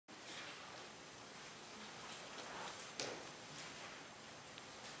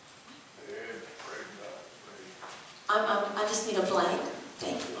need a blank.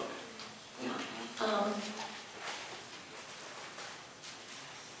 Thank you. Yeah.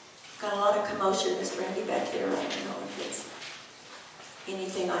 Got a lot of commotion, Miss Brandy, back here. I don't know if it's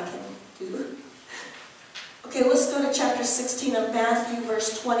anything I can do. Okay, let's go to chapter 16 of Matthew,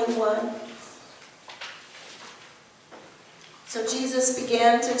 verse 21. So Jesus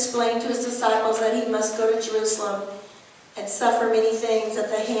began to explain to his disciples that he must go to Jerusalem and suffer many things at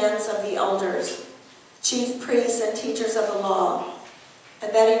the hands of the elders, chief priests, and teachers of the law,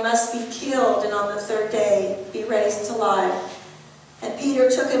 and that he must be killed and on the third day be raised to life. And Peter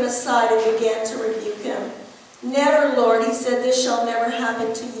took him aside and began to rebuke him. "Never, Lord," he said, "this shall never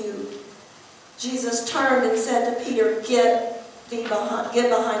happen to you." Jesus turned and said to Peter, Get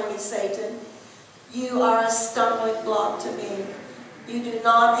behind me, Satan. You are a stumbling block to me. You do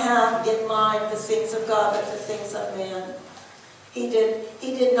not have in mind the things of God, but the things of man. He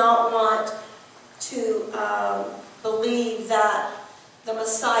did not want to believe that the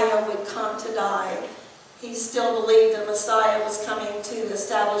Messiah would come to die. He still believed the Messiah was coming to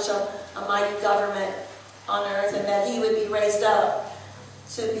establish a mighty government on earth, and that he would be raised up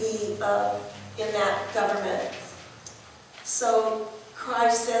to be in that government. So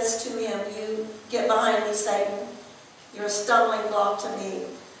Christ says to him, "You get behind me, Satan. You're a stumbling block to me."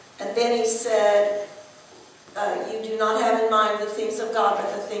 And then he said, "You do not have in mind the things of God,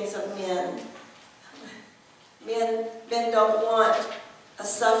 but the things of men." Men don't want a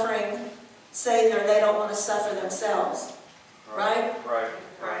suffering Savior. They don't want to suffer themselves. Right? Right.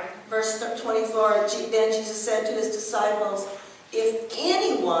 Verse 24, then Jesus said to his disciples, "If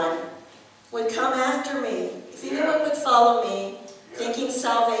anyone would come after me, if anyone would follow me, thinking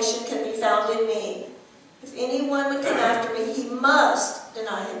salvation can be found in me, if anyone would come after me, he must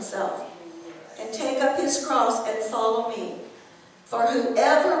deny himself and take up his cross and follow me. For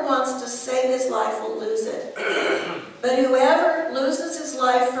whoever wants to save his life will lose it. But whoever loses his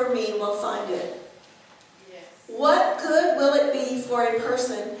life for me will find it. What good will it be for a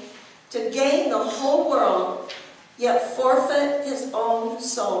person to gain the whole world, yet forfeit his own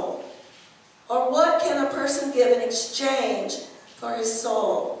soul? Or what can a person give in exchange for his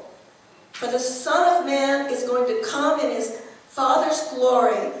soul? For the Son of Man is going to come in his Father's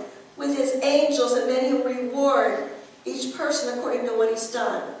glory with his angels, and then he'll reward each person according to what he's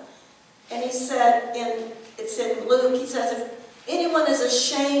done." And he said, it's in Luke, he says, "If anyone is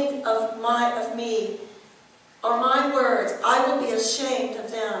ashamed of me or my words, I will be ashamed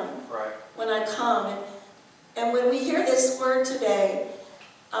of them when I come." And when we hear this word today,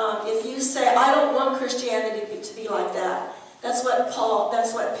 if you say, "I don't want Christianity to be like that," that's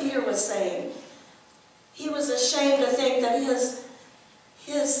what Peter was saying. He was ashamed to think that his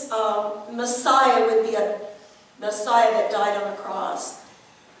Messiah would be a Messiah that died on a cross.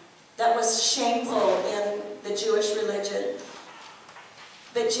 That was shameful in the Jewish religion.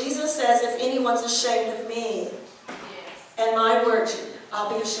 But Jesus says, if anyone's ashamed of me and my words, I'll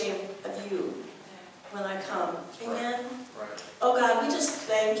be ashamed of you when I come. Amen? Oh God, we just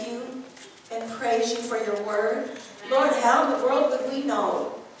thank you and praise you for your word. Lord, how in the world would we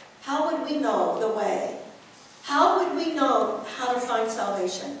know? How would we know the way? How would we know how to find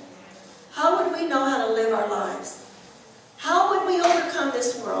salvation? How would we know how to live our lives? How would we overcome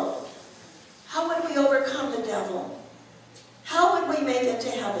this world? How would we overcome the devil? How would we make it to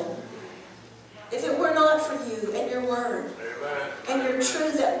heaven? If it were not for you and your word and your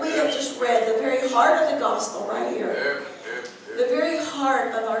truth that we have just read, the very heart of the gospel right here, the very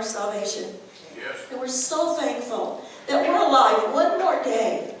heart of our salvation. And we're so thankful that we're alive one more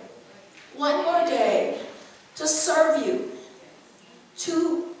day to serve you,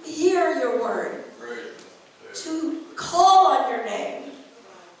 to hear your word, to call on your name,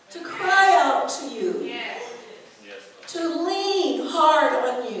 to cry out to you, to lean hard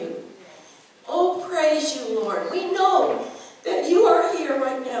on you. Oh, praise you, Lord. We know that you are here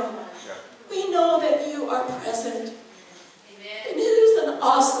right now. We know that you are present. And it is an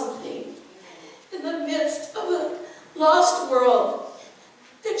awesome thing in the midst of a lost world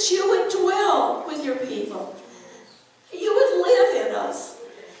that you would dwell with your people. You would live in us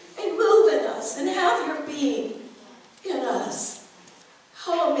and move in us and have your being in us.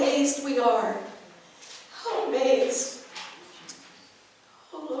 How amazed we are. How amazed.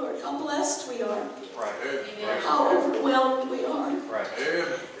 Oh Lord, how blessed we are. How overwhelmed we are.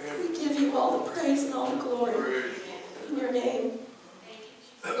 We give you all the praise and all the glory in your name.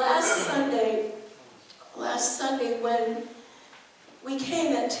 Last Sunday when we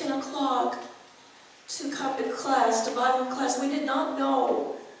came at 10 o'clock to come to class, to Bible class, we did not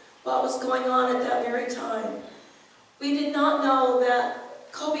know what was going on at that very time. We did not know that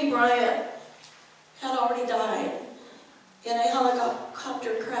Kobe Bryant had already died. in a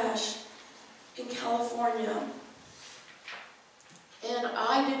helicopter crash in California. And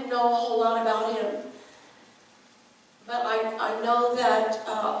I didn't know a whole lot about him. But I know that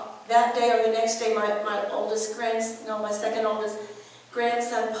that day or the next day, my second oldest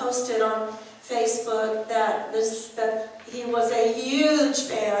grandson posted on Facebook that he was a huge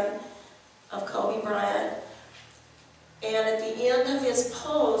fan of Kobe Bryant. And at the end of his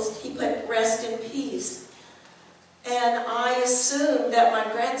post, he put "rest in peace." And I assumed that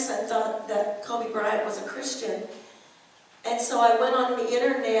my grandson thought that Kobe Bryant was a Christian. And so I went on the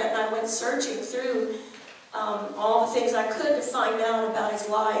internet and I went searching through all the things I could to find out about his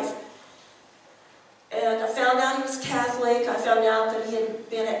life. And I found out he was Catholic. I found out that he had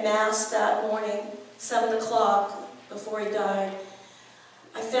been at Mass that morning, 7 o'clock, before he died.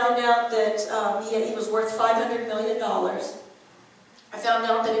 I found out that he was worth $500 million. I found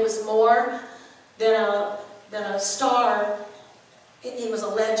out that he was more than a star. He was a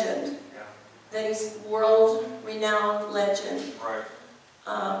legend. Yeah. That he's world-renowned legend. Right.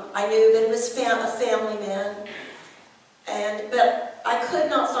 I knew that he was a family man, but I could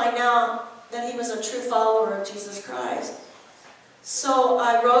not find out that he was a true follower of Jesus Christ. So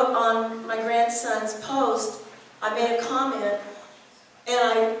I wrote on my grandson's post, I made a comment,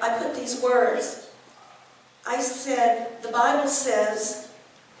 and I put these words. I said, the Bible says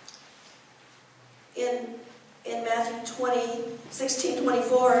in Matthew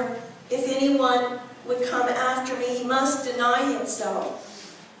 16:24, if anyone would come after me, he must deny himself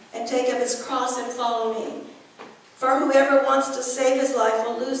and take up his cross and follow me. For whoever wants to save his life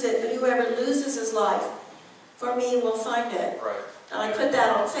will lose it, but whoever loses his life for me will find it. Right. And I put that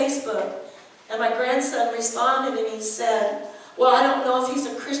on Facebook. And my grandson responded and he said, well, I don't know if he's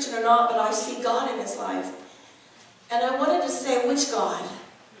a Christian or not, but I see God in his life. And I wanted to say, which God?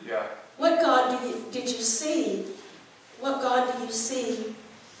 Yeah. What God did you see? What God do you see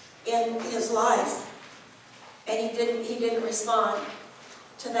in his life? And he didn't respond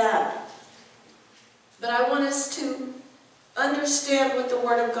to that. But I want us to understand what the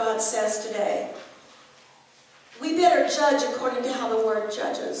Word of God says today. We better judge according to how the Word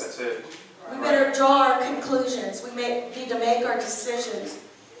judges. That's it. We better draw our conclusions. We need to make our decisions.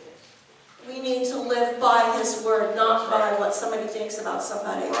 We need to live by His Word, not by what somebody thinks about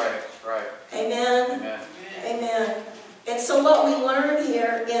somebody. Right, right. Amen? Amen. Amen. And so what we learn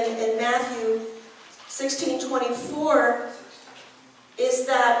here in Matthew 16:24 is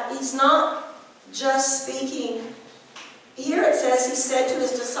that He's not just speaking. Here it says He said to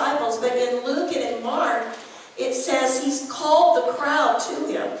His disciples, but in Luke and in Mark, it says He's called the crowd to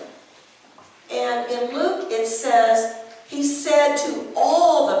Him. And in Luke it says, He said to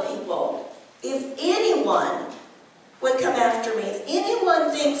all the people, if anyone would come after me, if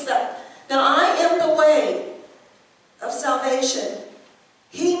anyone thinks that I am the way of salvation,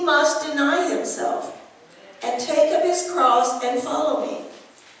 he must deny himself and take up his cross and follow me.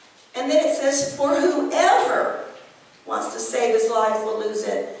 And then it says, for whoever wants to save his life will lose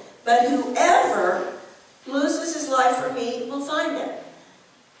it, but whoever loses his life for me will find it.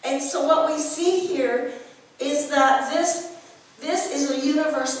 And so what we see here is that this is a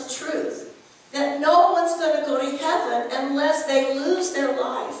universal truth, that no one's going to go to heaven unless they lose their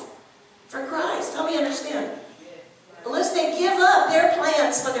life for Christ. Help me understand. Unless they give up their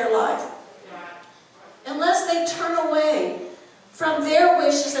plans for their life. Unless they turn away from their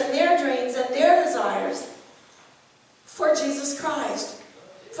wishes and their dreams and their desires for Jesus Christ,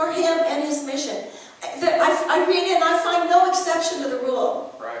 for Him and His mission. I read it and I find no exception to the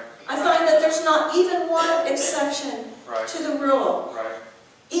rule. Right. I find that there's not even one exception to the rule. Right.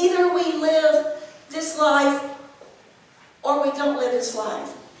 Either we live this life or we don't live this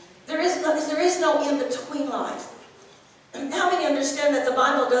life. There is no in-between life. And how many understand that the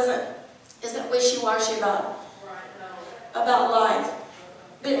Bible isn't wishy-washy about life?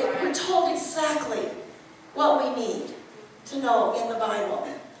 But we're told exactly what we need to know in the Bible.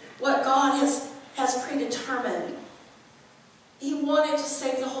 What God has predetermined. He wanted to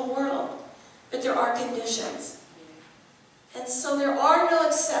save the whole world, but there are conditions. And so there are no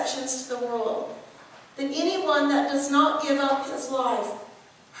exceptions to the rule. That anyone that does not give up his life,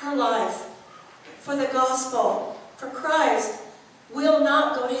 her life, for the gospel, for Christ, will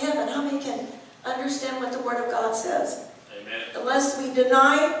not go to heaven. How many can understand what the Word of God says? Amen. Unless we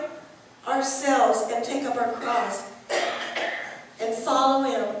deny ourselves and take up our cross and follow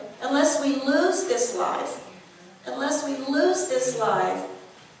Him, unless we lose this life,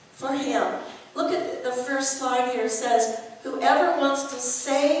 for Him. Look at the first slide here. It says, whoever wants to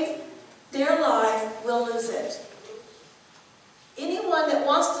save their life will lose it. Anyone that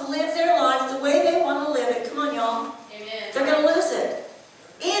wants to live their life the way they want to live it, come on y'all. Amen.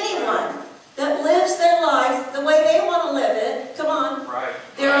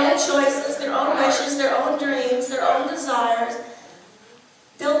 own choices, their own wishes, their own dreams, their own desires,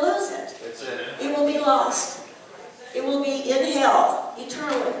 they'll lose it. That's it. It will be lost. It will be in hell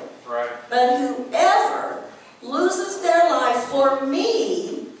eternally. Right. But whoever loses their life for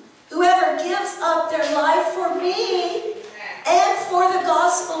me, whoever gives up their life for me and for the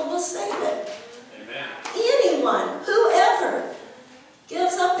gospel will save it. Amen. Anyone, whoever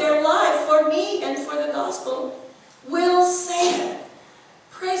gives up their life for me and for the gospel will save it.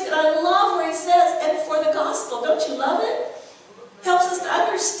 Praise God. I love where he says, and for the gospel. Don't you love it? Helps us to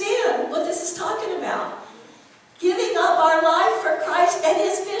understand what this is talking about. Giving up our life for Christ and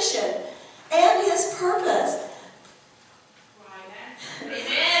his mission and his purpose.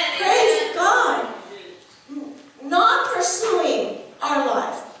 Amen. Praise God. Not pursuing our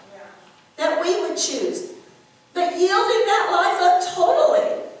life that we would choose, but yielding that life up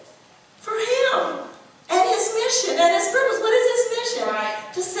totally for him and his mission and his purpose. What is his mission?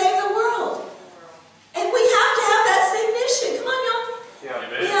 Right. To save the world. And we have to have that same mission. Come on, y'all.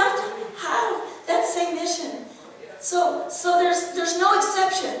 Yeah. We have to have that same mission. So there's no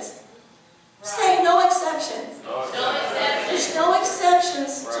exceptions. Say no exceptions. No, No exceptions. There's no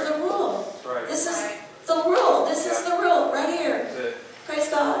exceptions to the rule. That's right. This is the rule. This is the rule right here. That's it. Praise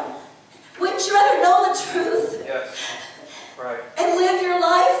God. Wouldn't you rather know the truth Yes. Right. and live your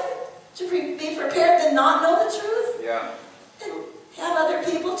life to be prepared than not know the truth? Yeah. And have other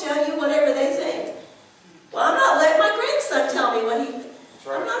people tell you whatever they think. Well, I'm not letting my grandson tell me what he thinks. That's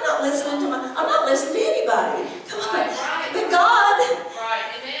right. I'm not listening to I'm not listening to anybody. Come on. Right. But God Right.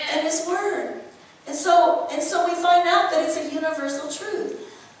 and Amen. his word. And so we find out that it's a universal truth.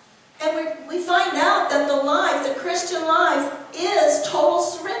 And we find out that the life, the Christian life, is total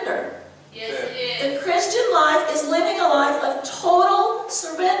surrender. Yes, it is. The Christian life is living a life of total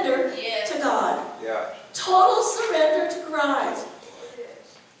surrender Yes. to God. Yeah. Total surrender to Christ.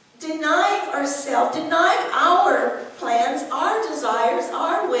 Denying ourselves, denying our plans, our desires,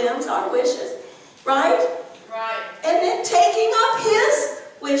 our whims, our wishes, right? Right. And then taking up his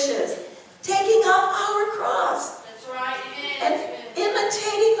wishes, taking up our cross, That's right. and Amen.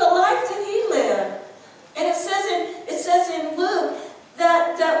 imitating the life that he lived. And it says in Luke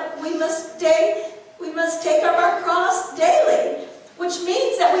that we must take up our cross daily, which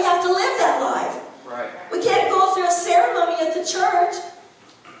means that we have to live that life. Right. We can't go through a ceremony at the church.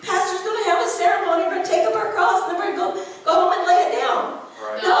 Pastor's going to have a ceremony. We're going to take up our cross, and then we're going to go home and lay it down.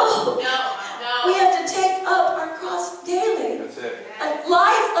 Right. No. No. We have to take up our cross daily. That's it. A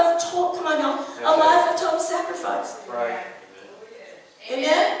life of total, come on y'all, a life of total sacrifice. Right.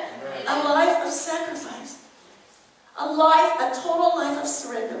 Amen? A life of sacrifice. A total life of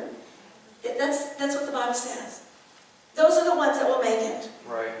surrender. That's what the Bible says. Those are the ones that will make it.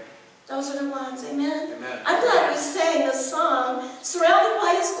 Right. Those are the ones, amen? Amen. I'm glad we sang the song, Surrounded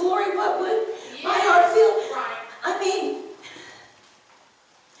by His Glory, what would my heart feel? Right. I mean,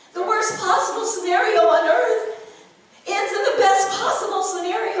 the worst possible scenario on earth ends in the best possible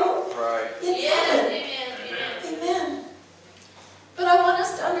scenario Right. in Yes. heaven. Amen. Amen. But I want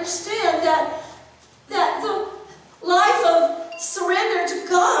us to understand that the life of surrender to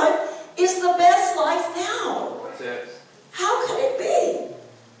God is the best life now. That's it. How could it be?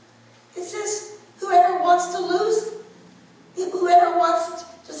 It says, whoever wants to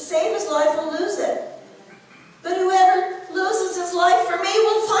save his life will lose it. But whoever loses his life for me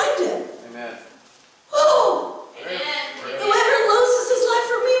will find it. Amen. Oh! Amen. Whoever loses his life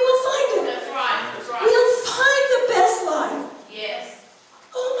for me will find it. That's right. That's right. We'll find the best life. Yes.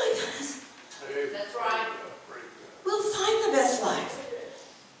 Oh my goodness. That's right. We'll find the best life.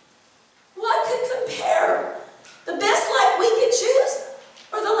 What could compare? The best life we could choose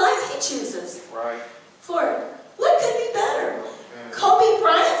or the life he chooses Right. for it? What could be better? Kobe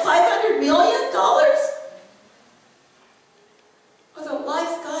Bryant, $500 million? Or the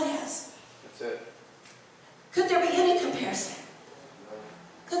life God has? That's it. Could there be any comparison?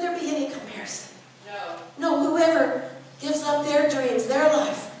 Could there be any comparison? No. No, whoever gives up their dreams, their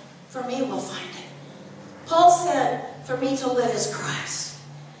life, for me will find it. Paul said, for me to live is Christ.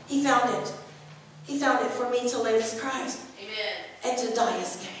 He found it. He found it. For me to live is Christ. Amen. And to die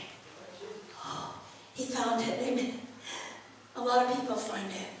is gain. Oh, he found it. Amen. A lot of people find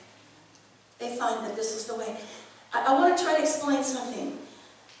it. They find that this is the way. I want to try to explain something.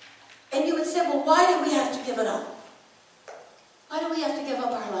 And you would say, well, why do we have to give it up? Why do we have to give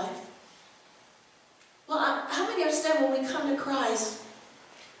up our life? Well, how many understand when we come to Christ,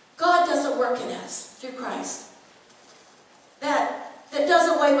 God does a work in us through Christ that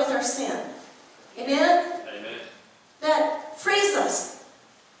does away with our sin. Amen? Amen. That frees us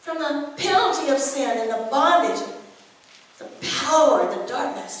from the penalty of sin and the bondage, the power, the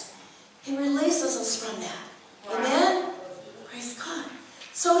darkness. He releases us from that. Amen? Praise God.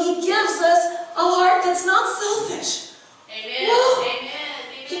 So he gives us a heart that's not selfish. Amen. Whoa. Amen.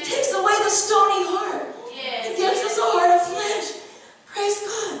 He takes away the stony heart. Yes. He gives us a heart of flesh. Praise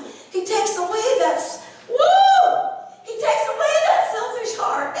God. He takes away that, woo! He takes away that selfish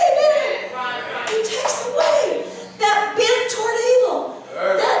heart. Amen. Right. He takes away that bent toward evil,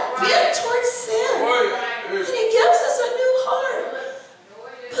 that bent toward sin. And he gives us a new heart.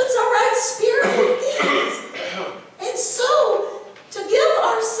 Puts a right spirit within us. And so, to give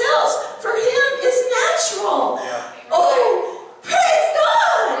ourselves for him is natural. Oh, praise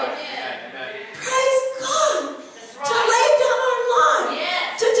God! Praise God! To lay down our life,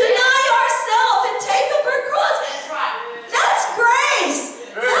 to deny ourselves and take up our cross. That's grace.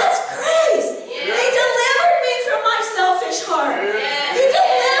 That's grace. He delivered me from my selfish heart. He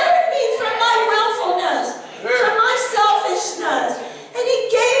delivered me from my willfulness, from my selfishness. And he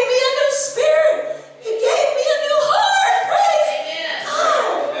gave me a new spirit. He gave me a new heart. Praise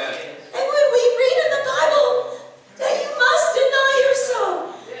God. And when we read in the Bible that you must deny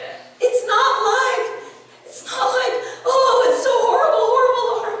yourself, it's not like, oh, it's so horrible, horrible,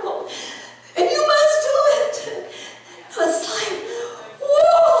 horrible. And you must do it. It's like,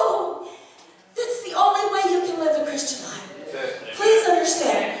 whoa. That's the only way you can live the Christian life. Please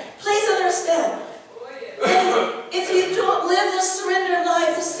understand. Please understand. And if you don't live the surrendered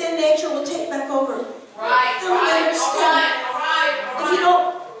life, the sin nature will take back over. If you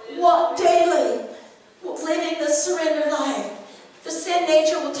don't walk daily, living the surrendered life, the sin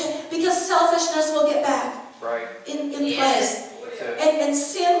nature will take, because selfishness will get back in place. And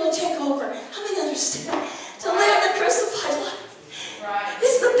sin will take over. How many understand? To live the crucified life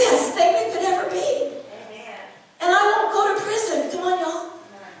is the best thing that could ever be. And I won't go to prison. Come on, y'all.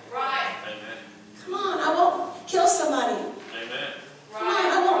 Come on, I won't kill somebody. Come on,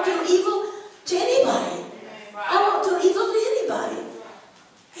 I won't do evil to anybody. I won't do evil to anybody.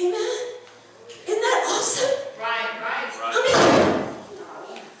 Amen? Isn't that awesome?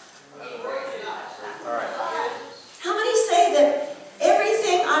 How many say that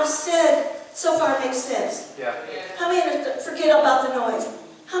everything I've said so far makes sense? How many forget about the noise?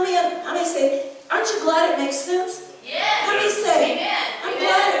 How many say, aren't you glad it makes sense? How many say, I'm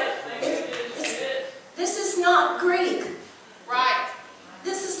glad this is not Greek.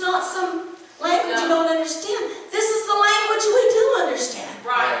 This is not some language you don't understand. This is the language we do understand.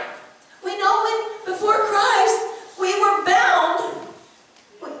 We know when, before Christ, we were bound.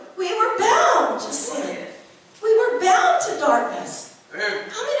 We were bound to sin. We were bound to darkness. How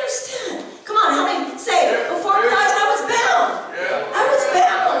many understand? Come on, how many say, before Christ I was bound? I was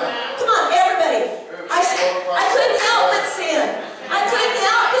bound. Come on, everybody. I couldn't help but sin. I couldn't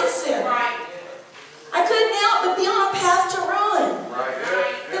help but sin. I couldn't help but be on a path to ruin.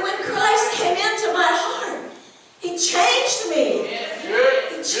 And when Christ came into my heart, he changed me.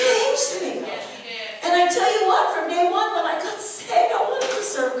 He changed me. And I tell you what, from day one when I got saved, I wanted to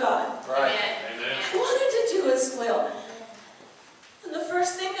serve God. I wanted to do his will. And the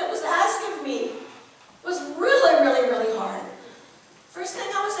first thing that was asked of me was really, really, really hard. First thing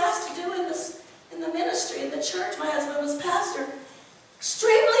I was asked to do in the ministry, in the church, my husband was pastor.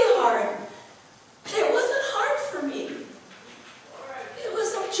 Extremely hard. But it wasn't hard for me. It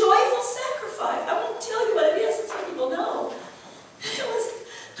was a joyful sacrifice. I won't tell you what it is, and some people know. It was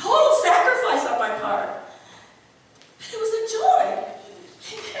total sacrifice on my part. But it was a joy.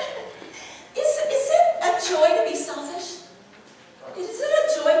 Is it a joy to be selfish? Is it a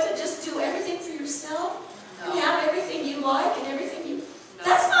joy to just do everything for yourself? And have everything you like and everything you...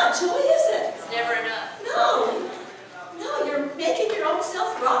 That's not joy, is it? It's never enough. No. No, you're making your own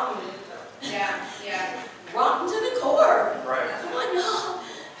self rotten. Rotten to the core. Come on, no.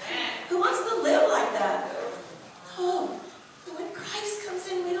 Who wants to live like that? No. But when Christ comes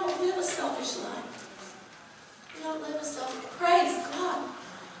in, we don't live a selfish life. We don't live a selfish... Praise God.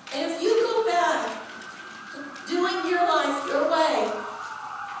 And if you go back to doing your life your way,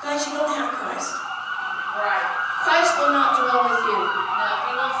 guys, you don't have Christ. Christ will not dwell with you.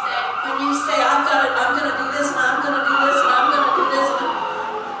 When you say, I'm going to do this, and I'm going to do this, and I'm going to do this,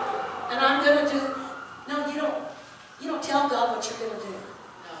 and I'm going to do... No, you don't tell God what you're going to do.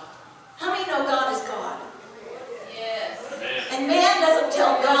 How many know God is God? And man doesn't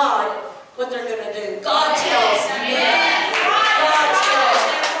tell God what they're going to do. God tells man. God tells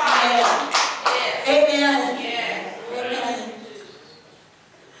man. Amen. Amen.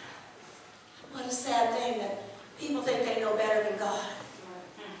 What a sad thing that people think they know better than God.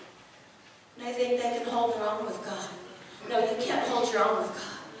 And they think they can hold their own with God. No, you can't hold your own with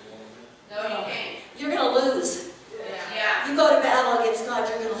God. No, you can't. You're going to lose. Yeah. You go to battle against God,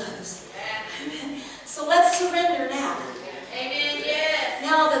 you're going to lose. Amen. So let's surrender now. Amen. Yes.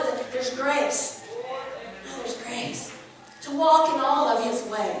 Now that there's grace. Now there's grace. To walk in all of His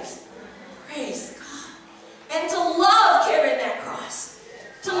ways. Praise God. And to love carrying that cross.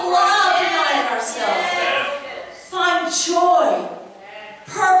 To love denying ourselves. Find joy.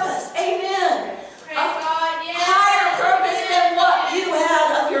 Purpose. Amen. Praise God. Yes. Higher purpose than what you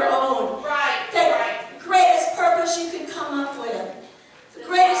have of your own. Right. The greatest purpose you could come up with. The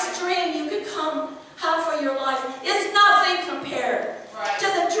greatest dream you could have for your life is nothing compared to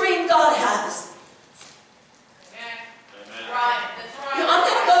the dream God has. Amen. Right. That's right. You know, I'm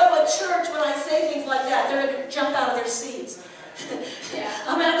going to go to a church when I say things like that. They're going to jump out of their seats.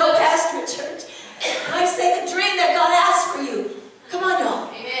 I'm going to go pastor a church. And I say the dream that God has for you. Come on, y'all.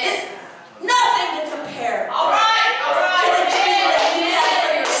 It's nothing to compare All right. All to the right. dream that you have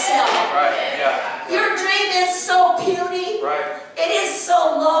for yourself. Right, yeah. Your dream is so puny. Right. It is so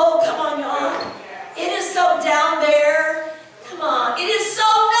low. Come on, y'all. It is so down there. Come on. It is so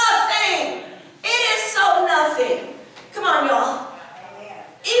nothing. It is so nothing. Come on, y'all.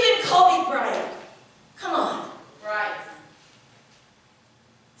 Even Kobe Bryant. Come on. Right.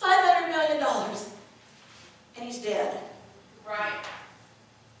 $500 million. And he's dead. Right.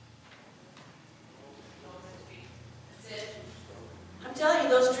 That's it. I'm telling you,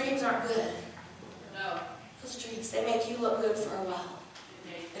 those dreams aren't good. No. Those dreams, they make you look good for a while.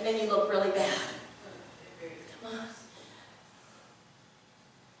 And then you look really bad. Come on.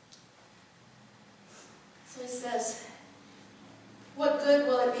 So he says, what good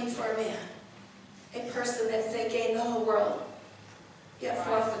will it be for a man? A person that if they gain the whole world, yet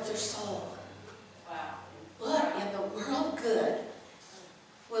forfeit their soul. Wow. What in the world good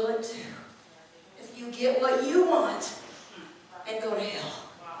will it do if you get what you want and go to hell?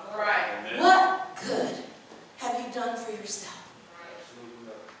 Right. What good have you done for yourself?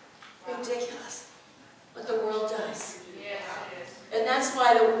 Ridiculous what the world does. Yes, it is. And that's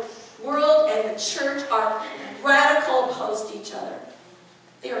why the world and the church are radical opposed to each other.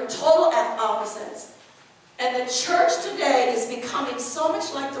 They are total opposites. And the church today is becoming so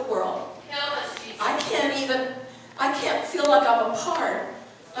much like the world. Tell us, Jesus. I can't feel like I'm a part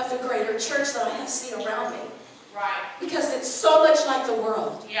of the greater church that I have seen around me. Right. Because it's so much like the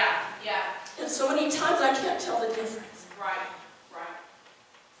world. Yeah. Yeah. And so many times I can't tell the difference. Right. Right.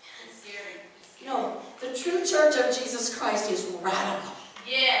 It's scary. It's scary. No, the true church of Jesus Christ is radical.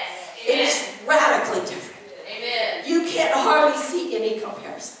 Yes. It is radically different. Amen. You can't hardly see any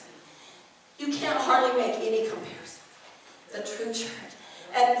comparison. You can't hardly make any comparison. The true church.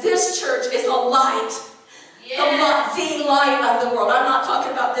 And this church is a light. Yes. The light of the world. I'm not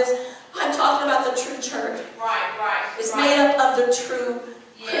talking about this. I'm talking about the true church. Right. Right. It's right. made up of the true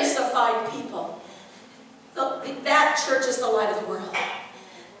Yes. crucified people. That church is the light of the world.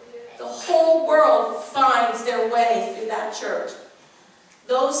 The whole world finds their way through that church.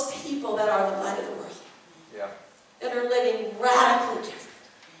 Those people that are the light of the world. Yeah. That are living radically different.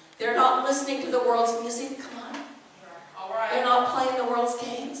 They're not listening to the world's music. Come on. All right. They're not playing the world's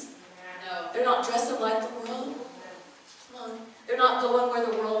games. No. They're not dressing like the world. Come on. They're not going where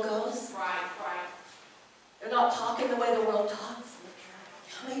the world goes. Right. Right. They're not talking the way the world talks.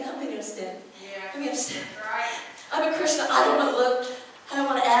 I mean, understand. Yeah. I mean, understand. Right. I'm a Christian. I don't want to look. I don't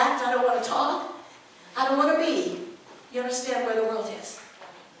want to act. I don't want to talk. I don't want to be. You understand where the world is.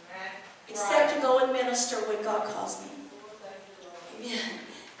 Except to go and minister when God calls me. Amen.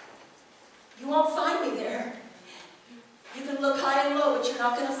 You won't find me there. You can look high and low, but you're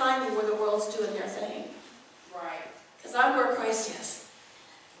not going to find me where the world's doing their thing. Right. Because I'm where Christ is.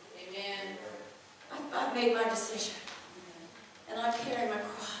 Amen. I've made my decision. And I carry my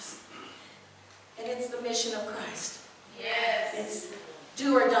cross. And it's the mission of Christ. Yes. It's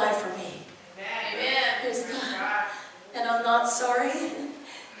do or die for me. Amen. Praise God. And I'm not sorry.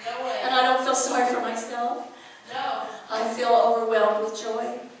 No way. And I don't feel sorry for myself. No. I feel overwhelmed with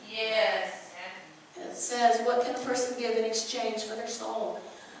joy. Yes. It says, what can a person give in exchange for their soul?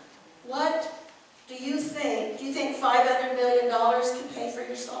 What do you think? Do you think $500 million can pay for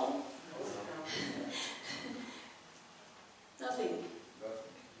your soul? Nothing.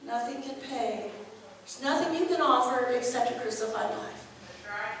 Nothing can pay. There's nothing you can offer except a crucified life. That's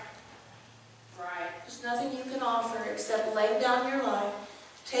right. Right. There's nothing you can offer except laying down your life,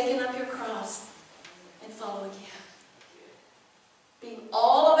 taking up your cross, and following Him. Being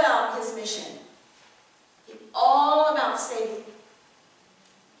all about His mission. Being all about saving.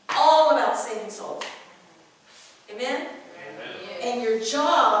 All about saving souls. Amen? Yes. And your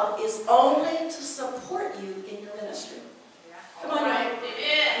job is only to support you in your ministry. Come on, Right. y'all.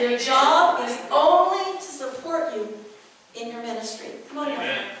 Amen. Your job is only to support you Come on,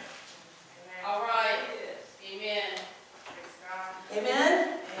 Amen. All right. Amen. Praise God.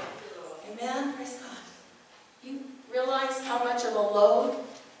 Amen? Amen? Praise God. You realize how much of a load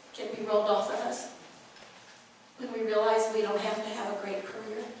can be rolled off of us? When we realize we don't have to have a great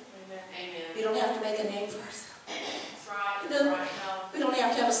career. Amen. We don't have to make a name for ourselves. That's right. You That's know, right. No. we don't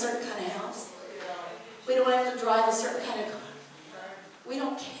have to have a certain kind of house. We don't have to drive a certain kind of car. We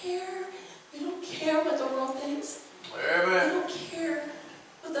don't care. We don't care what the world thinks. We Amen. don't care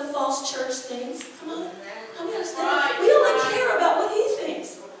what the false church thinks. Come on. How many understand? Right. We only care about what he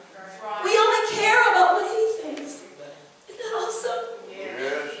thinks. That's right. We only care about what he thinks. Isn't that awesome?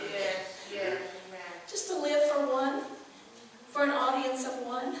 Yes. Yes. Just to live for one, for an audience of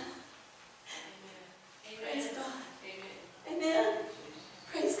one. Praise Amen. God. Amen. Amen.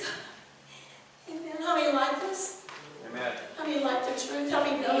 Praise God. Amen. How many like this? Amen. How many like the truth? How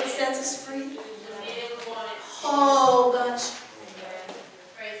many know it sets us free? We need it, we want it. Whole bunch.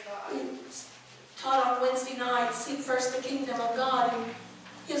 Praise God. We taught on Wednesday night, seek first the kingdom of God and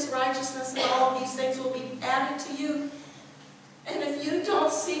his righteousness, and all of these things will be added to you. And if you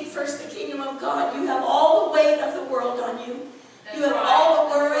don't seek first the kingdom of God, you have all the weight of the world on you. That's You have right. all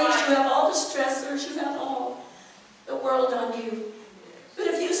the worries, That's you right. have all the stressors, you have all the world on you. But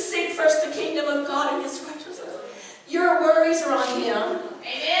if you seek first the kingdom of God and his righteousness, your worries are on him.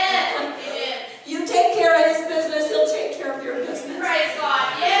 Amen. Amen. You take care of his business, he'll take care of your business. Praise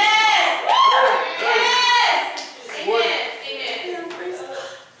God. Yes. Yes. Amen. Amen. Yeah, praise God.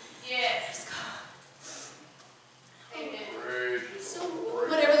 Yes. Praise God. Amen. Praise. So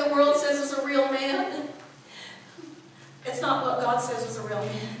whatever the world says is a real man, it's not what God says is a real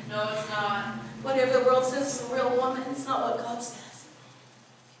man. No, it's not. Whatever the world says is a real woman, it's not what God says.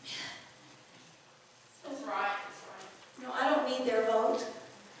 That's right. That's right. No, I don't need their vote.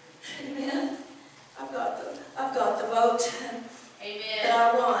 Amen. I've got the vote that Amen.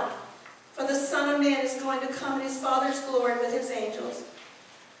 I want. For the Son of Man is going to come in his Father's glory with his angels.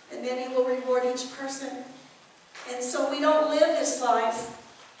 And then he will reward each person. And so we don't live this life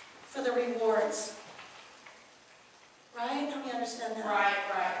for the rewards. Right? How many understand that? Right.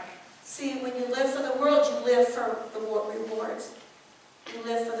 Right. See, when you live for the world, you live for the rewards. You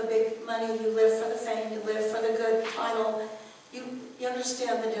live for the big money, you live for the fame, you live for the good title. You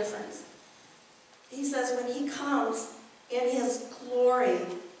understand the difference. He says when he comes in his glory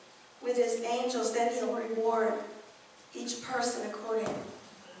with his angels, then he'll reward each person according. Amen.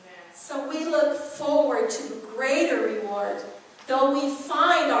 So we look forward to greater reward, though we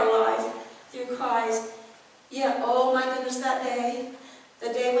find our life through Christ. Yeah, oh my goodness, that day, the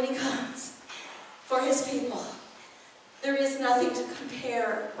day when he comes for his people. There is nothing to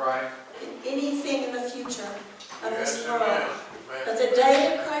compare Right. in anything in the future of this Yes, world. amen. But Amen. the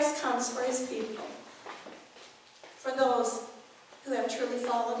day that Christ comes for his people, for those who have truly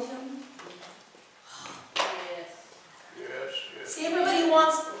followed him. Yes. Yes. See, everybody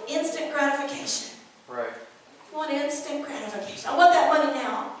wants instant gratification. Right. I want instant gratification. I want that money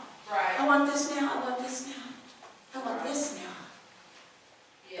now. I Right. want this now. I want this now. I want this now.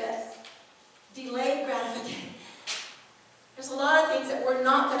 Yes. But delayed gratification. There's a lot of things that we're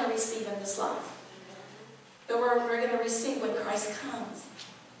not going to receive in this life. That we're going to receive when Christ comes.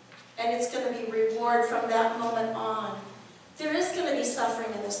 And it's going to be reward from that moment on. There is going to be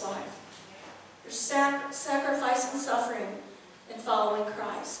suffering in this life. There's sacrifice and suffering in following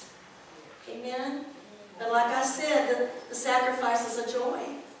Christ. Amen? But like I said, the sacrifice is a joy.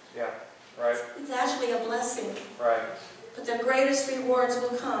 Yeah. Right. It's actually a blessing. Right. But the greatest rewards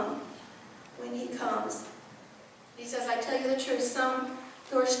will come when he comes. He says, I tell you the truth, some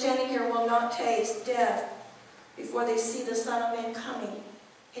who are standing here will not taste death before they see the Son of Man coming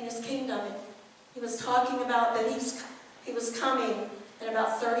in his kingdom. And he was talking about that he was coming in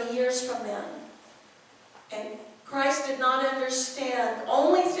about 30 years from then. And Christ did not understand. The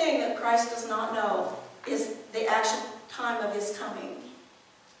only thing that Christ does not know is the actual time of his coming.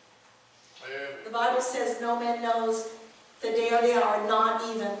 The Bible says no man knows the day or the hour, not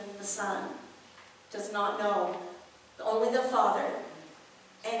even the Son does not know. Only the Father.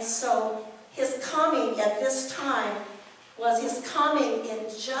 And so his coming at this time was his coming in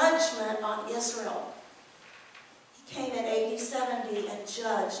judgment on Israel. He came in AD 70 and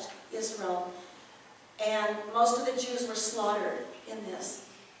judged Israel. And most of the Jews were slaughtered in this.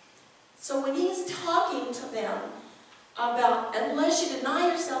 So when he's talking to them about, unless you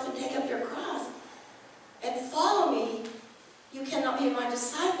deny yourself and take up your cross and follow me, you cannot be my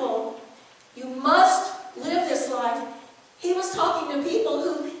disciple. You must live this life. He was talking to people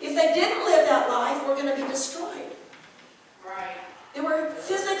who, if they didn't live that life, were going to be destroyed. Right. They were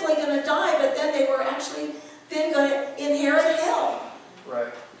physically going to die, but then they were actually then going to inherit hell.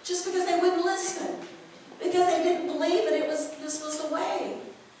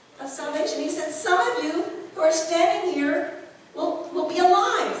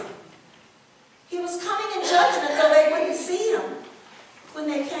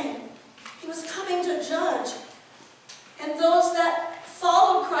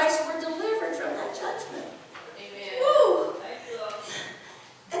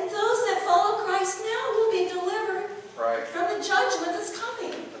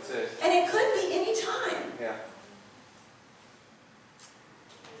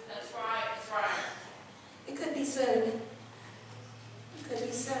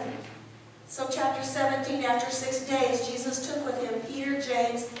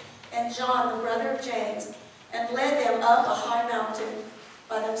 and John, the brother of James, and led them up a high mountain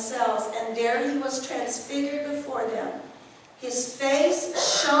by themselves. And there he was transfigured before them. His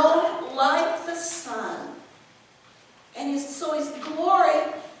face shone like the sun. And so his glory,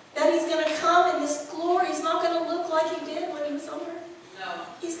 that he's going to come in his glory, he's not going to look like he did when he was on earth. No.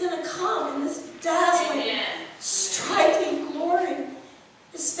 He's going to come in this dazzling, Amen. striking glory.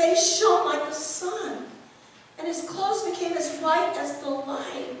 His face shone like the sun, and his clothes became as white as the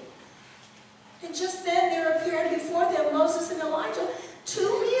light. And just then there appeared before them Moses and Elijah,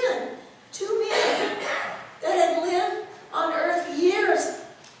 two men that had lived on earth years,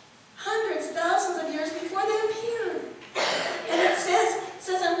 hundreds, thousands of years before they appeared. And it says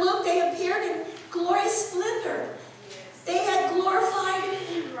in Luke, they appeared in glorious splendor. They had glorified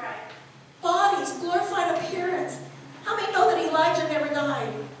bodies, glorified appearance. How many know that Elijah never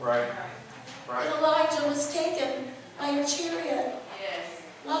died? Right. And Elijah was taken by a chariot Yes.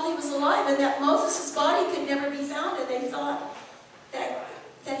 while he was alive, and that Moses' body could never be found, and they thought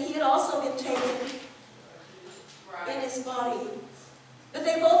that he had also been taken in his body. But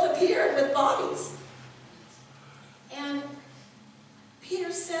they both appeared with bodies. And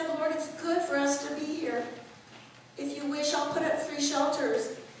Peter said, Lord, it's good for us to be here. If you wish, I'll put up 3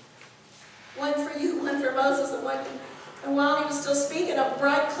 shelters. One for you, one for Moses, and one. And while he was still speaking, a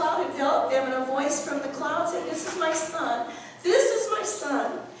bright cloud enveloped them, and a voice from the cloud said, this is my son. This is my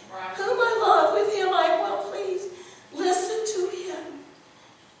son, whom I love. With him I am well pleased. Listen to him.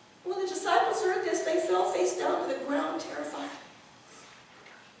 When the disciples heard this, they fell face down to the ground, terrified.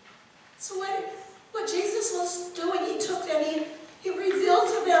 So what Jesus was doing, he took them, he revealed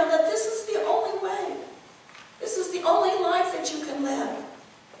to them that this is the only way. This is the only life that you can live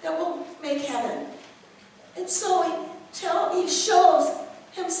that will make heaven. And so he shows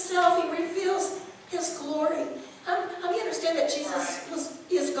himself, he reveals his glory. How many understand that Jesus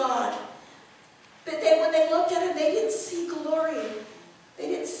is God? But when they looked at him, they didn't see glory. They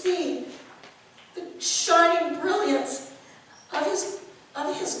didn't see the shining brilliance of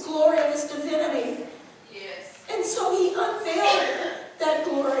his glory, of his divinity. Yes. And so he unveiled that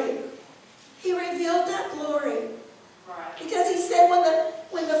glory. He revealed that glory. Right. Because he said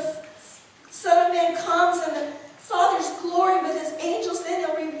when the Son of Man comes and the Father's glory with his angels, then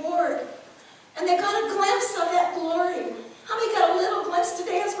he'll reward. And they got a glimpse of that glory. How many got a little glimpse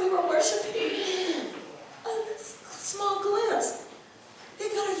today as we were worshiping? A small glimpse. They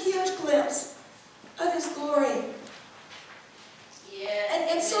got a huge glimpse of his glory.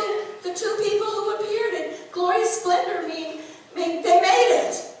 Yes. And so the two people who appeared in glorious splendor mean they made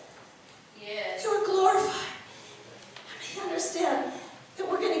it. Yes. They were glorified. I understand that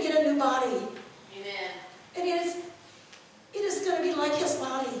we're going to get a new body. Amen. And it is going to be like his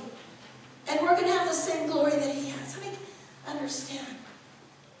body. And we're going to have the same glory that he has. I mean, understand.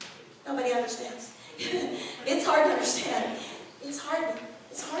 Nobody understands. It's hard to understand. It's hard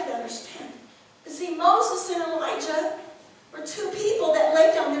to understand. But see, Moses and Elijah were two people that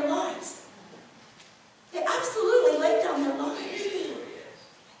laid down their lives. They absolutely laid down their lives.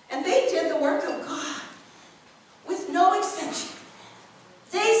 And they did the work of God with no exception.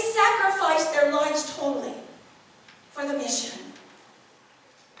 They sacrificed their lives totally for the mission.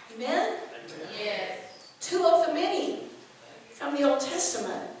 Amen? Yes. Two of the many from the Old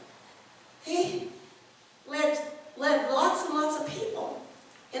Testament. They led lots and lots of people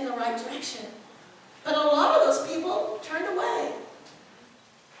in the right direction. But a lot of those people turned away.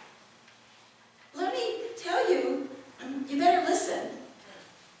 Let me tell you, you better listen.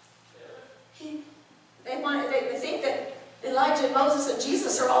 They think that Elijah and Moses and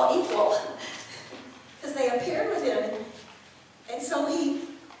Jesus are all equal because they appeared with him. And so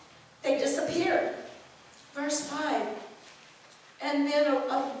they disappeared. Verse 5. And then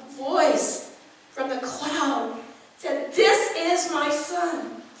a voice from the cloud said, this is my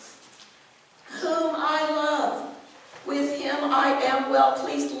son, whom I love. With him I am well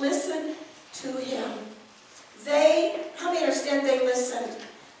pleased. Listen to him. How many understand they listened?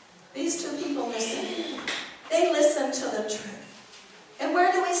 These two people listened. They listened to the truth. And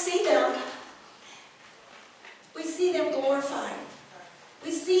where do we see them? We see them glorified.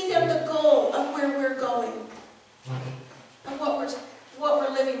 We see them the goal of where we're going. Of what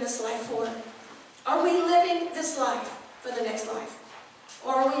we're living this life for. Are we living this life for the next life?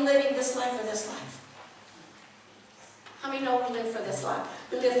 Or are we living this life for this life? How many know we live for this life?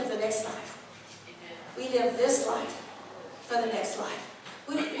 We live for the next life. We live this life for the next life.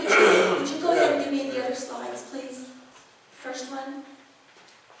 Would you go ahead and give me the other slides, please? First one.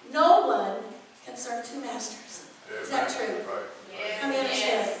 No one can serve two masters. Is that true? Yes. How many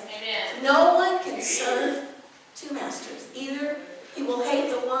understand? Yes. Amen. No one can serve two masters. Either he will will hate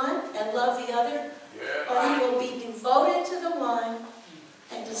the one and love the other, Yes. or he will be devoted to the one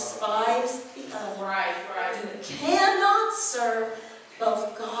and despise the other. Right, right. You cannot serve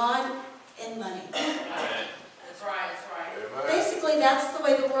both God and money. That's right, that's right. Amen. Basically, that's the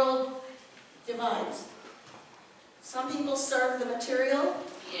way the world divides. Some people serve the material,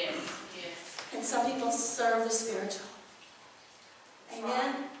 Yes, yes. and some people serve the spiritual.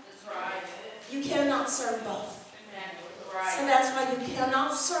 Amen? That's right. You cannot serve both. Amen. So Right. that's why you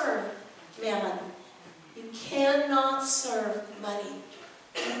cannot serve mammon. You cannot serve money.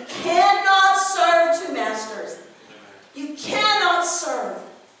 You cannot serve two masters. You cannot serve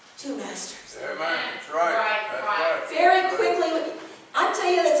two masters. Amen. That's right. That's right. Very quickly, I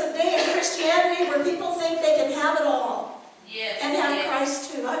tell you, it's a day in Christianity where people think they can have it all Yes. and have yes.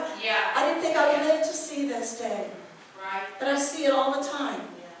 Christ too. Yeah. I didn't think I would live to see this day, Right. but I see it all the time.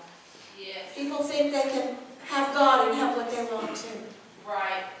 Yes. People think they can have God and have what they want to.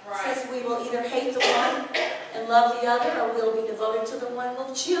 Right, It right. says we will either hate the one and love the other, or we'll be devoted to the one.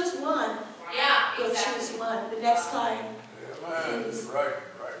 We'll choose one. Yeah, We'll exactly. choose one. The next slide Amen. Please. Right.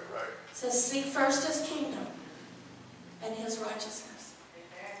 says, seek first his kingdom and his righteousness.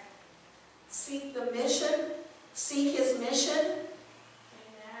 Seek the mission. Seek his mission.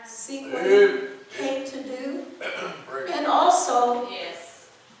 Seek what he Amen. came to do. Praise And also Yes.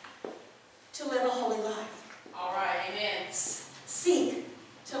 to live a holy life. All right, amen. Seek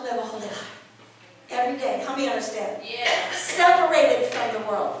to live a holy life. Every day. How many understand? Yes. Separated from the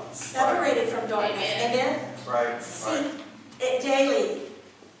world. Separated from darkness. Amen. Amen? Right. Seek it daily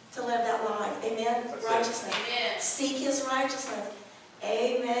to live that life. Amen? That's it. Righteousness. Amen. Seek his righteousness.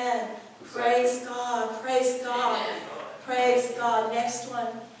 Amen. Praise God. Praise God. Amen. Praise God. Next one,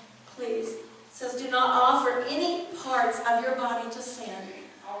 please. It says, do not offer any parts of your body to sin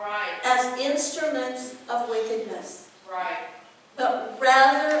All right. as instruments of wickedness, Right. but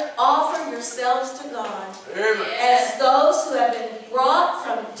rather offer yourselves to God Amen. as those who have been brought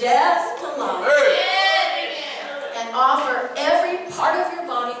from death to life, Hey. Amen. and offer every part of your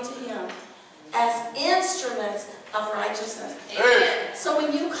body to him as instruments of righteousness. Amen. So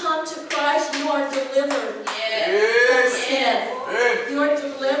when you come to Christ, you are delivered Yes. from Yes. sin. Amen. You are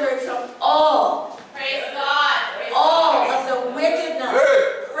delivered from all Praise God. Praise of God. the wickedness.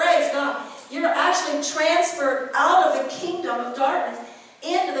 Hey. Praise God. You're actually transferred out of the kingdom of darkness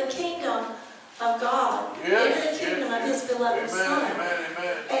into the kingdom of God. Yes. Into the kingdom of his beloved Amen. Son.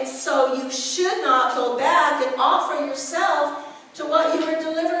 Amen. And so you should not go back and offer yourself to what you were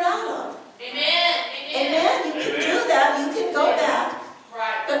delivered out of. Amen. Amen. You can do that. You can go back.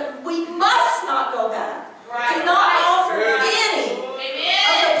 Right. But we must not go back. Right. Do not offer Yes. any of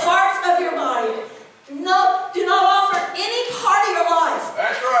Amen. the parts of your body. No, do not offer any part of your life.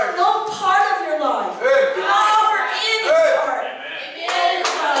 That's right. No part of your life. Hey. Do not offer any Hey. part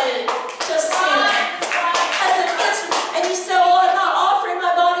Amen. to sin. As an instrument. And you say, oh, I'm not offering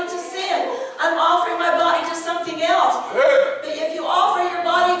my body to sin. I'm offering my body to something else. Hey. But if you offer your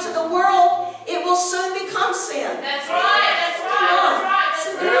body to the world, it will soon become sin. That's right. That's Come right. on. That's right. So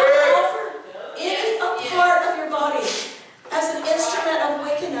That's do right. not offer any part of your body as an instrument of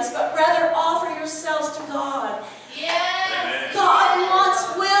wickedness, but rather offer yourselves to God. Yes. God wants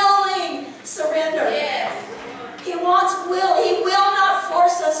willing surrender. Yes. He wants will. He will not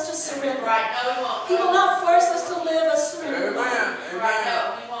force us to surrender. Right. No, we won't. He will not force us to live a surrendered life. Amen. Right. Amen.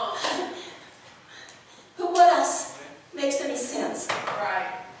 No, we won't. But what else makes any sense? Right.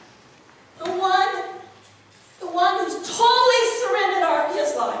 The one who's totally surrendered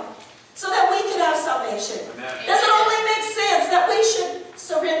his life so that we could have salvation. Does it only make sense that we should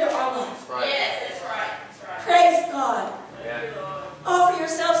surrender our life? Yes. That's right. That's right. Praise God. Offer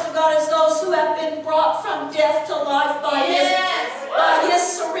yourselves to God as those who have been brought from death to life by Yes. his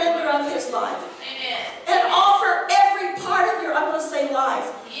surrender of his life. Amen.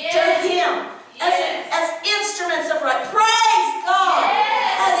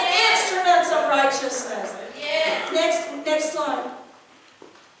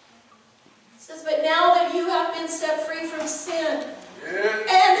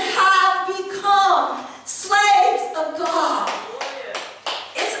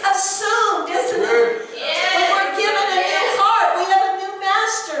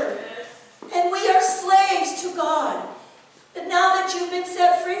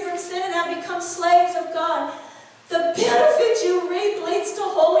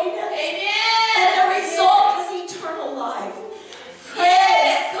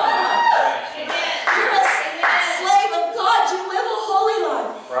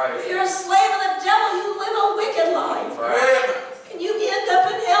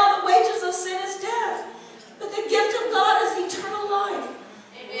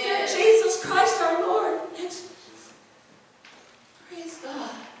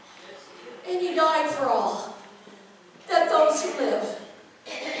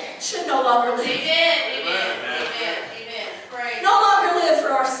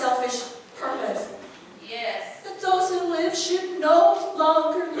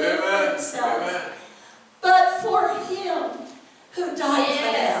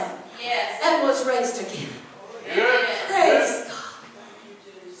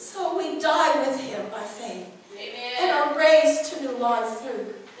 life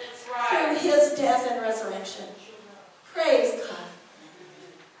through That's right. His death and resurrection. Praise God.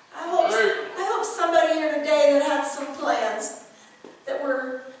 I hope somebody here today that had some plans that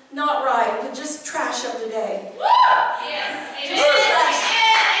were not right would just trash them today. Yes. Amen.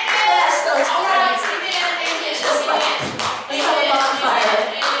 Trash those All right. plans. Amen. Just like, let's have a bonfire.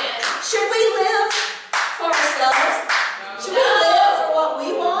 Should we live for ourselves? Should we live for what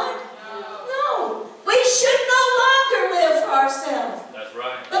we want? No. We should no longer live for ourselves, That's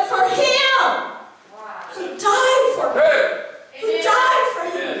right. but for Him who died for me, who died for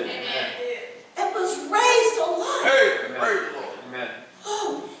you, and was raised alive. Hey, praise the Lord. Amen.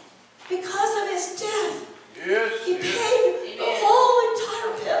 Oh, because of His death, Yes, He yes. paid the whole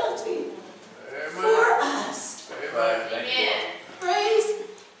entire penalty for Amen. us. Amen. Amen. Praise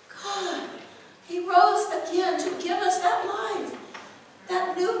God. He rose again to give us that life,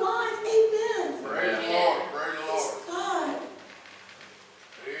 that new life. Amen. Praise the Lord. Praise the Praise Lord. God.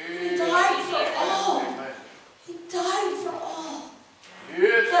 He died for all. Amen. He died for all.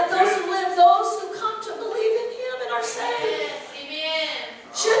 Yes, That those yes. who live, those who come to believe in Him and are saved, Yes. Amen.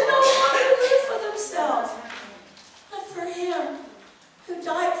 should no longer live for themselves, but for Him who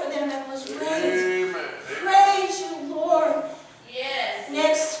died for them and was raised. Amen. Praise you, Lord. Yes.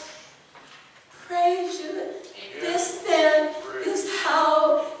 Next, praise you. Amen. This then is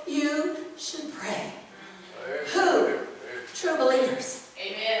how you should pray. Who? True believers.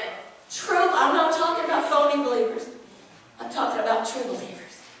 Amen. I'm not talking about phony believers. I'm talking about true believers.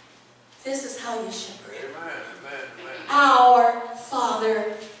 This is how you should pray. Amen. Amen. Amen. Our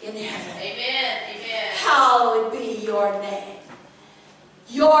Father in heaven, Amen. Amen. hallowed be your name.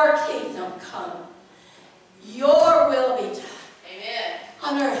 Your kingdom come. Your will be done Amen.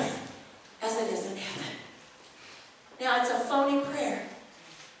 on earth as it is in heaven. Now, it's a phony prayer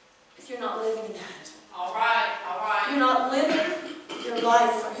if you're not living that. All right. All If you're right. not living your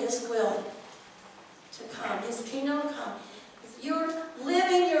life for His will to come, His kingdom come. If you're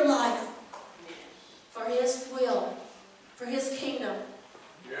living your life for His will, for His kingdom,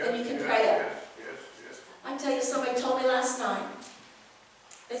 then you can Yes, pray it. yes, yes, yes. I tell you, somebody told me last night.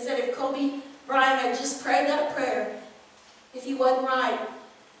 They said if Kobe Bryant had just prayed that prayer, if he wasn't right,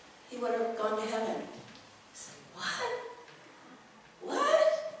 he would have gone to heaven. I said, what? What?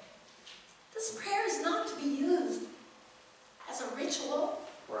 This prayer is not to be used as a ritual.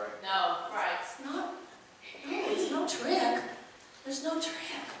 Right. No. Right. It's not. No, it's no trick. There's no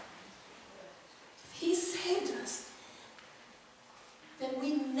trick. If He saved us, then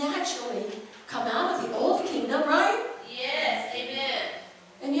we naturally come out of the old kingdom, right? Yes. Amen.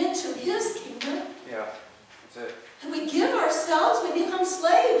 And into His kingdom. Yeah. That's it. And we give ourselves, we become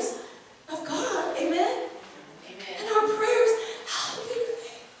slaves of God. Amen? Amen. And our prayers, hallowed be your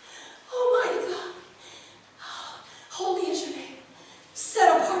name. Almighty God. Oh, holy is your name.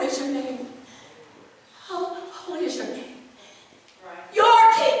 Set apart is your name. How holy is your name. Right.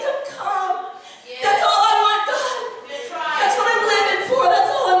 Your kingdom come. Yes. That's all I want, God. That's right. That's what I'm living for.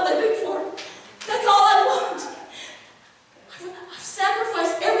 That's all I'm living for. That's all I want. I've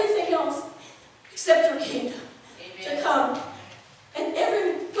sacrificed everything else except your kingdom to Amen. come. And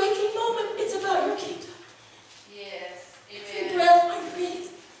every waking moment, it's about your kingdom. Yes. Every Amen. breath I breathe,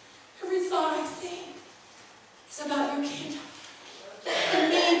 every thought I think, it's about your kingdom. And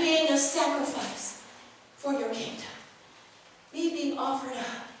me being a sacrifice for your kingdom. Me being offered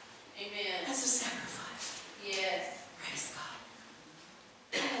up Amen. as a sacrifice. Yes. Praise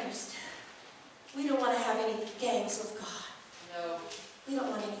God. I understand. We don't want to have any games with God. No. We don't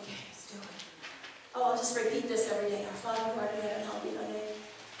want any games, do we? Oh, I'll just repeat this every day. Our Father who art in heaven, hallowed be thy name.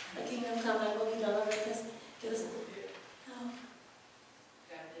 Thy kingdom come, thy will be done on earth as it is. No,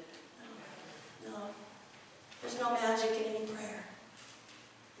 no. There's no magic in any prayer.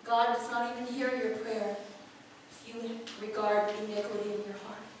 God does not even hear your prayer if you regard iniquity in your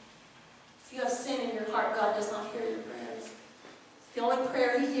heart. If you have sin in your heart, God does not hear your prayers. The only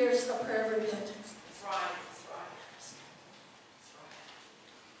prayer He hears is a prayer of repentance. That's right. That's right.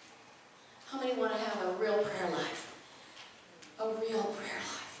 How many want to have a real prayer life? A real prayer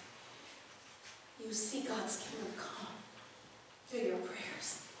life. You see God's kingdom come through your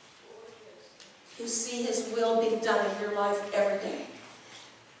prayers. You see His will being done in your life every day.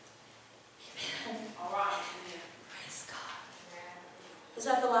 Amen. All right. Amen. Praise God. Is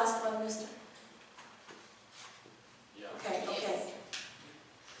that the last one, mister? Yeah. Okay, okay.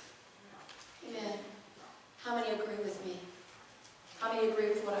 Amen. How many agree with me? How many agree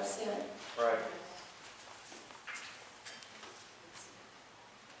with what I've said? Right.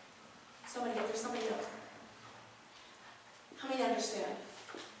 There's somebody else. How many understand?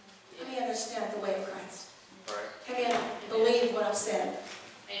 How many understand the way of Christ? Right. How many believe what I've said?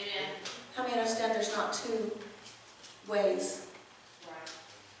 ways. Right.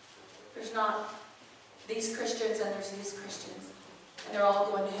 There's not these Christians and there's these Christians. And they're all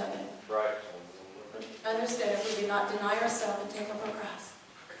going to heaven. Right. Understand, if we do not deny ourselves and take up our cross,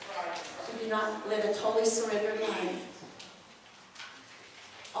 That's right. we do not live a totally surrendered life,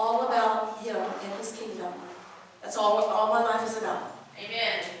 all about Him and His kingdom. That's all my life is about.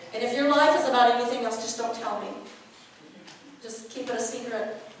 Amen. And if your life is about anything else, just don't tell me. Just keep it a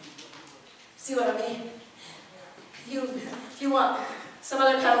secret. See what I mean? If you want some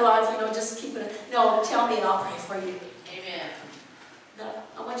other kind of life, just keep it. No, tell me and I'll pray for you. Amen.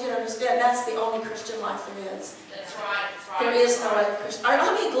 I want you to understand that's the only Christian life there is. That's right. That's right. There is no other Christian.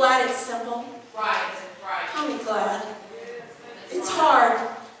 Are you glad it's simple? Right. Right. Are you glad? That's It's right.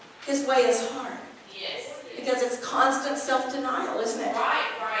 hard. His way is hard. Yes. Because it's constant self-denial, isn't it? Right.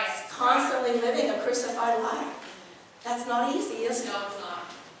 Right. It's constantly living a crucified life. That's not easy, is it? No, it's not.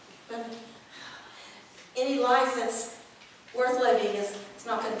 But any life that's worth living is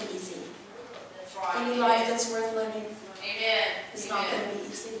not going to be easy. That's right. Any life that's worth living Amen. is not going to be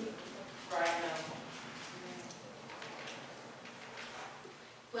easy. Right. No.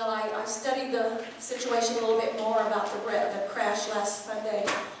 Well, I studied the situation a little bit more about the crash last Sunday.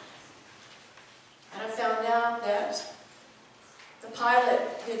 And I found out that the pilot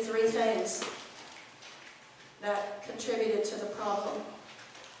did 3 things that contributed to the problem.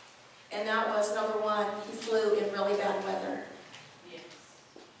 And that was, number 1, he flew in really bad weather. Yes.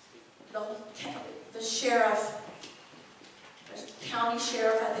 The sheriff, the county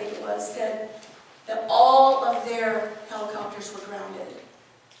sheriff, I think it was, said that all of their helicopters were grounded.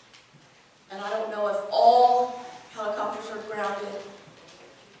 And I don't know if all helicopters were grounded,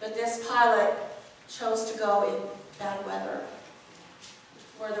 but this pilot chose to go in bad weather,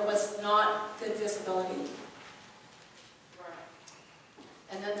 where there was not good visibility. Right.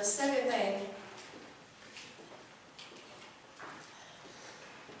 And then the second thing,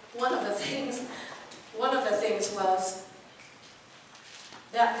 one of the things was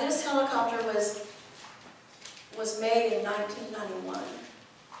that this helicopter was made in 1991.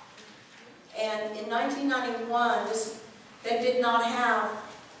 And in 1991, they did not have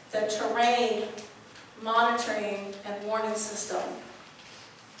the terrain monitoring and warning system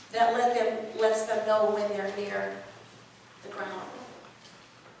that lets them know when they're near the ground.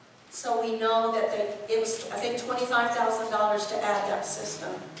 So we know that it was, I think, $25,000 to add that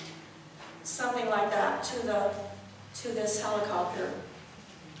system, something like that, to this helicopter.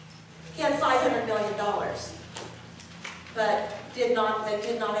 He had $500 million, but they did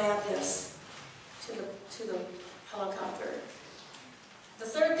not add this to the helicopter. The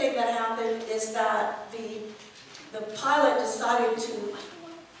third thing that happened is that the pilot decided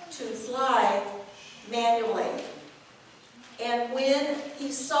to fly manually. And when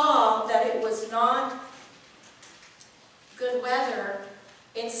he saw that it was not good weather,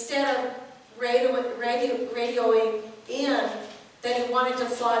 instead of radioing in that he wanted to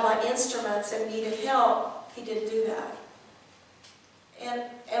fly by instruments and needed help, he didn't do that. And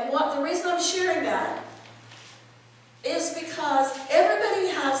the reason I'm sharing that is because everybody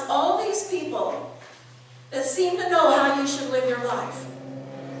has all these people that seem to know how you should live your life.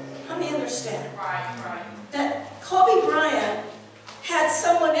 How many understand? Right. Right. That Kobe Bryant had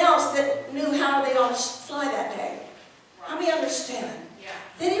someone else that knew how they ought to fly that day. How many understand? Yeah.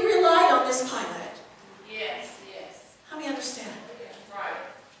 Then he relied on this pilot. Yes. Yes. How many understand? Right.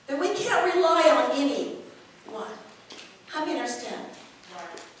 That we can't rely on anyone. How many understand?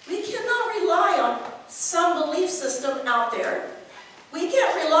 Right. We cannot rely on some belief system out there. We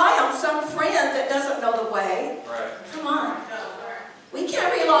can't rely on some friend that doesn't know the way. Right. Come on. No. We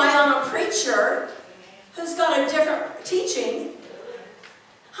can't rely on a preacher who's got a different teaching.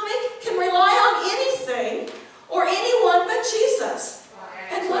 How many can rely on anything or anyone but Jesus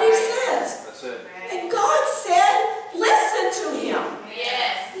and what He says? That's it. And God said, listen to Him.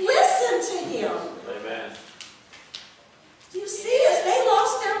 Yes. Listen to Him. Amen. You see, as they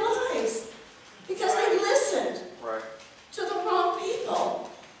lost their lives because they listened Right. to the wrong people,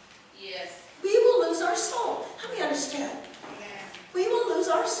 Yes. we will lose our soul. How many understand? We will lose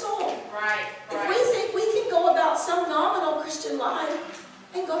our soul. Right. If we think we can go about some nominal Christian life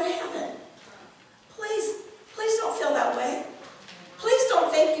and go to heaven, please don't feel that way. Please don't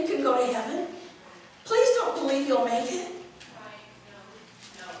think you can go to heaven. Please don't believe you'll make it.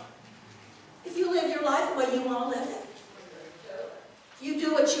 No. If you live your life the way you want to live it, if you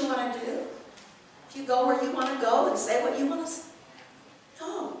do what you want to do, if you go where you want to go and say what you want to say,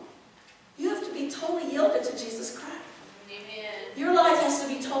 no. You have to be totally yielded to Jesus Christ. Amen. Your life has to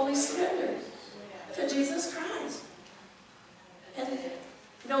be totally surrendered to Jesus Christ. And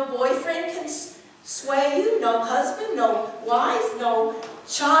no boyfriend can sway you, no husband, no wife, no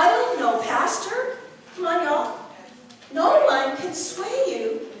child, no pastor. Come on, y'all. No one can sway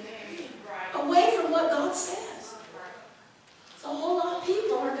you away from what God says. So a whole lot of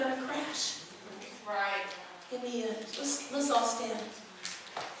people are going to crash in the end. Let's all stand.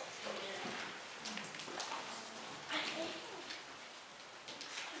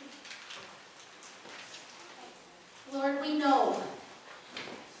 Lord, we know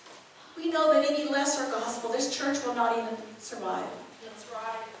that any lesser gospel, this church will not even survive. That's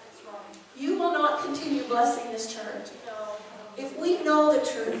right. That's right. You will not continue blessing this church No. if we know the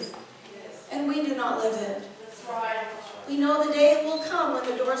truth and we do not live it. That's right. We know the day will come when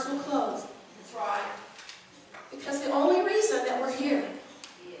the doors will close. That's right. Because the only reason that we're here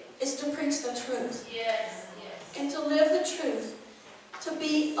is to preach the truth Yes. Yes. and to live the truth, to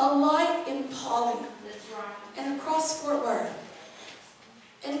be a light in Pauling That's right. and across Fort Worth.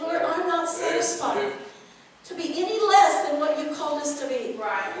 And Lord, I'm not satisfied to be any less than what you called us to be.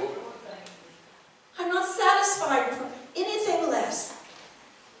 Right. I'm not satisfied for anything less.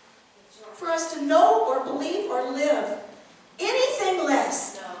 For us to know or believe or live anything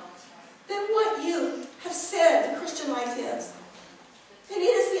less No. than what you have said the Christian life is. And it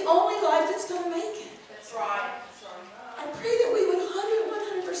is the only life that's going to make it. That's right. That's right. I pray that we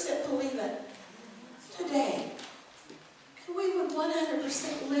would 100% believe it today. And we would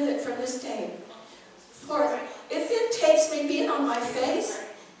 100% live it from this day. For if it takes me being on my face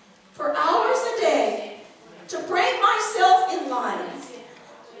for hours a day to bring myself in line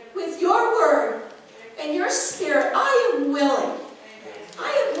with your word and your spirit, I am willing.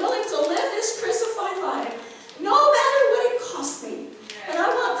 I am willing to live this crucified life, no matter what it costs me. And I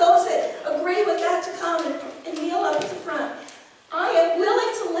want those that agree with that to come and kneel up at the front. I am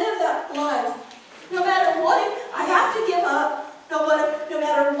willing to live that life, no matter what I have to give up, no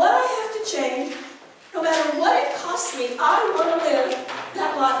matter what I have to change, no matter what it costs me. I want to live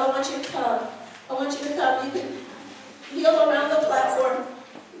that life. I want you to come. I want you to come. You can kneel around the platform.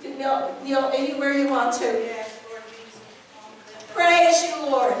 You can kneel anywhere you want to. Yes, Lord Jesus. Praise you,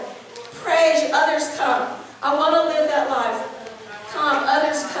 Lord. Praise you. Others come. I want to live that life. Come,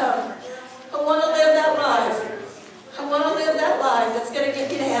 others come. I want to live that life. I want to live that life that's going to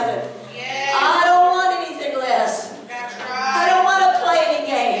get me to heaven. Yes. I don't want anything less. That's I right. don't want to play any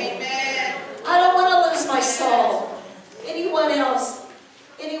game. Amen. I don't want to lose my soul. Anyone else?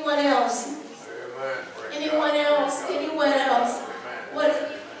 Anyone else? Amen. Anyone else? Anyone else?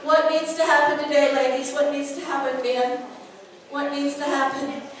 What needs to happen today, ladies? What needs to happen, men? What needs to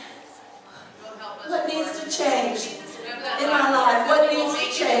happen? What needs to change in my life? What needs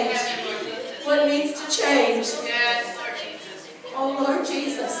to change? What needs to change? Yes, Lord Jesus. Oh, Lord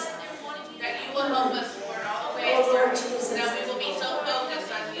Jesus. That you will help us, Lord, all the way. Oh, Lord Jesus. That we will be so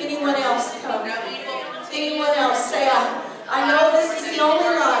focused on you. Anyone else come? That we will Anyone else? Say, I know this is the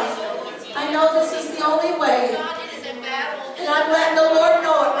only life. I know this is the only way. God, it is a battle. And I'm letting the Lord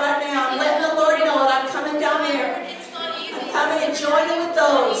know it right now. I'm letting the Lord know it. I'm coming down there. It's not easy. I'm coming and joining with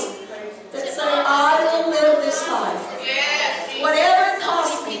those that say, I will live this life. Yes. Whatever it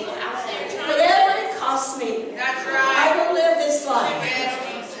costs me. Whatever it costs me. That's I right. will live this life.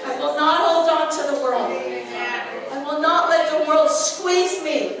 I will not hold on to the world. I will not let the world squeeze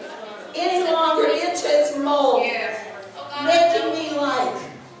me any longer into its mold, Yes. making me like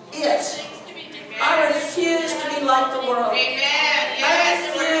it. I refuse to be like the world. Amen. I Yes.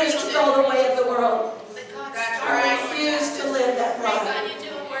 refuse to go the way of the world. That's I right. refuse to live that life.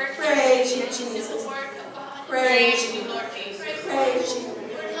 Praise you, Jesus. Praise you. Lord Jesus. Praise you.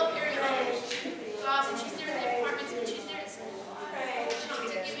 Lord, help your God, and she's there in the departments, and she's there at school. To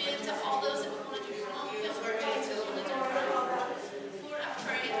give in to all those that would want to do wrong. Help her to open the door. Lord, I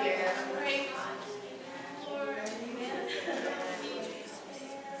pray. Lord, amen.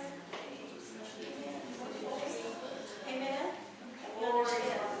 Amen. Lord,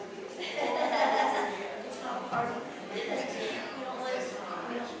 it's not part of it. We don't live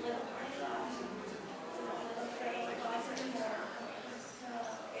God.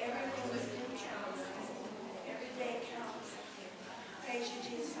 Everything we do counts. Every day counts. Praise you,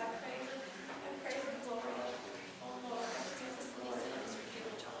 Jesus. I pray for